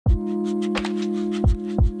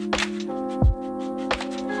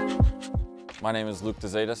My name is Luke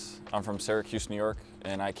Dziados. I'm from Syracuse, New York,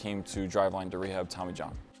 and I came to Driveline to rehab Tommy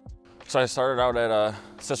John. So I started out at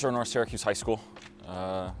Cicero North Syracuse High School.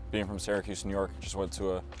 Being from Syracuse, New York, just went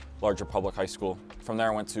to a larger public high school. From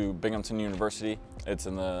there I went to Binghamton University. It's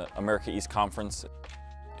in the America East Conference.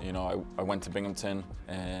 You know, I went to Binghamton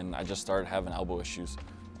and I just started having elbow issues.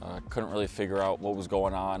 Couldn't really figure out what was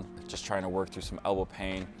going on, just trying to work through some elbow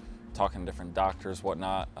pain, talking to different doctors,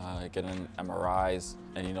 whatnot, getting MRIs,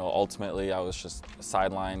 and ultimately I was just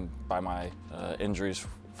sidelined by my injuries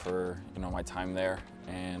for my time there,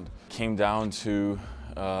 and came down to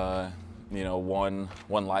one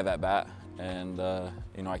live at bat, and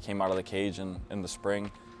I came out of the cage in the spring,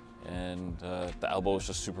 and the elbow was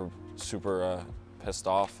just super pissed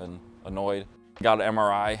off and annoyed. Got an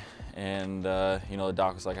MRI, and the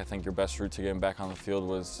doc was like, I think your best route to getting back on the field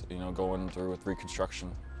was going through with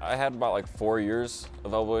reconstruction. I had about like 4 years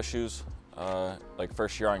of elbow issues. Like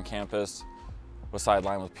first year on campus, was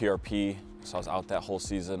sidelined with PRP, so I was out that whole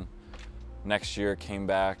season. Next year came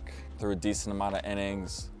back, threw a decent amount of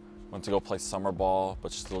innings, went to go play summer ball,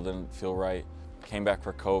 but still didn't feel right. Came back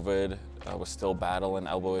for COVID, was still battling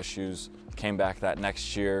elbow issues. Came back that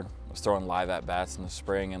next year, was throwing live at bats in the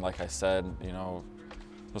spring, and like I said,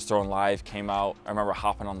 was throwing live, came out. I remember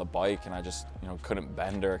hopping on the bike and I just couldn't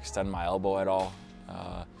bend or extend my elbow at all.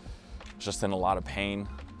 Just in a lot of pain.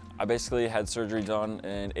 I basically had surgery done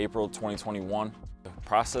in April 2021. The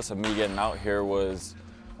process of me getting out here was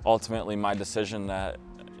ultimately my decision that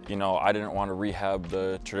I didn't want to rehab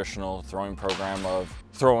the traditional throwing program of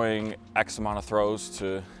throwing X amount of throws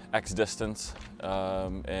to X distance,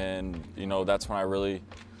 and that's when I really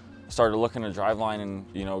started looking at Driveline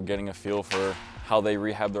and getting a feel for how they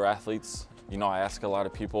rehab their athletes. I ask a lot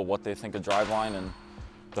of people what they think of Driveline, and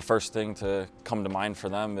the first thing to come to mind for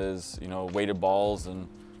them is weighted balls and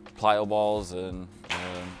plyo balls and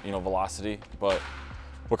velocity. But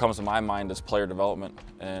what comes to my mind is player development,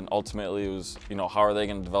 and ultimately it was how are they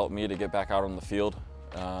going to develop me to get back out on the field,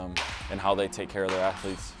 and how they take care of their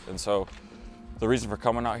athletes. And so the reason for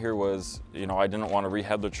coming out here was I didn't want to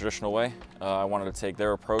rehab the traditional way. I wanted to take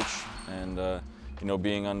their approach, and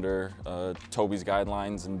being under Toby's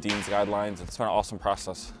guidelines and Dean's guidelines, it's been an awesome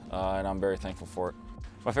process, and I'm very thankful for it.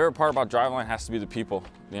 My favorite part about Driveline has to be the people,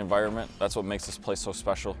 the environment. That's what makes this place so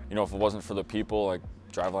special. If it wasn't for the people, like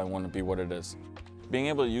Driveline wouldn't be what it is. Being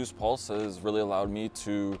able to use Pulse has really allowed me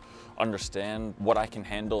to understand what I can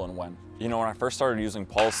handle and when. When I first started using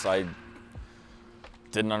Pulse, I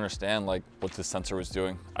didn't understand what the sensor was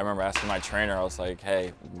doing. I remember asking my trainer, I was like,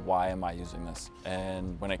 hey, why am I using this?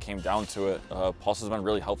 And when it came down to it, Pulse has been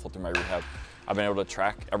really helpful through my rehab. I've been able to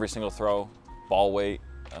track every single throw, ball weight,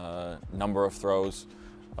 number of throws,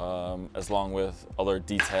 as long with other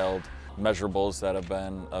detailed measurables that have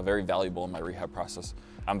been very valuable in my rehab process.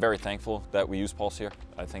 I'm very thankful that we use Pulse here.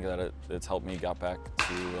 I think that it's helped me get back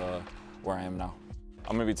to where I am now.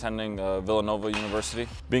 I'm going to be attending Villanova University.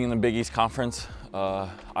 Being in the Big East Conference,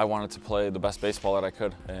 I wanted to play the best baseball that I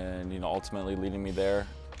could, and ultimately leading me there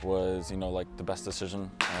was like the best decision,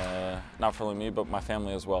 not for only me but my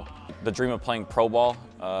family as well. The dream of playing pro ball,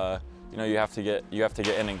 you have to get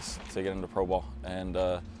innings to get into pro ball, and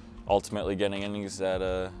ultimately getting innings at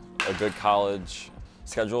a good college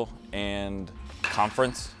schedule and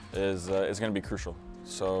conference is going to be crucial.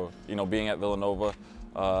 So being at Villanova,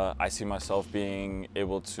 I see myself being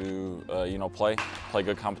able to play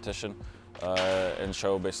good competition, and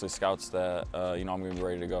show basically scouts that I'm going to be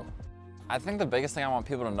ready to go. I think the biggest thing I want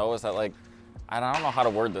people to know is that I don't know how to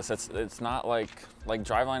word this. It's not like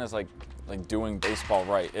Driveline is like doing baseball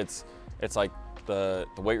right. It's like the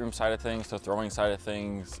weight room side of things, the throwing side of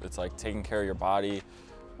things. It's like taking care of your body,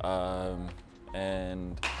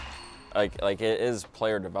 and it is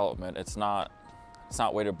player development. It's not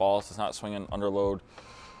weighted balls. It's not swinging underload,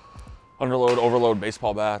 overload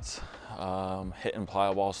baseball bats, hitting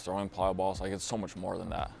plyo balls, throwing plyo balls. It's so much more than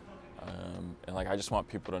that. And I just want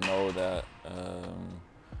people to know that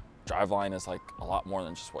Driveline is a lot more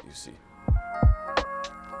than just what you see.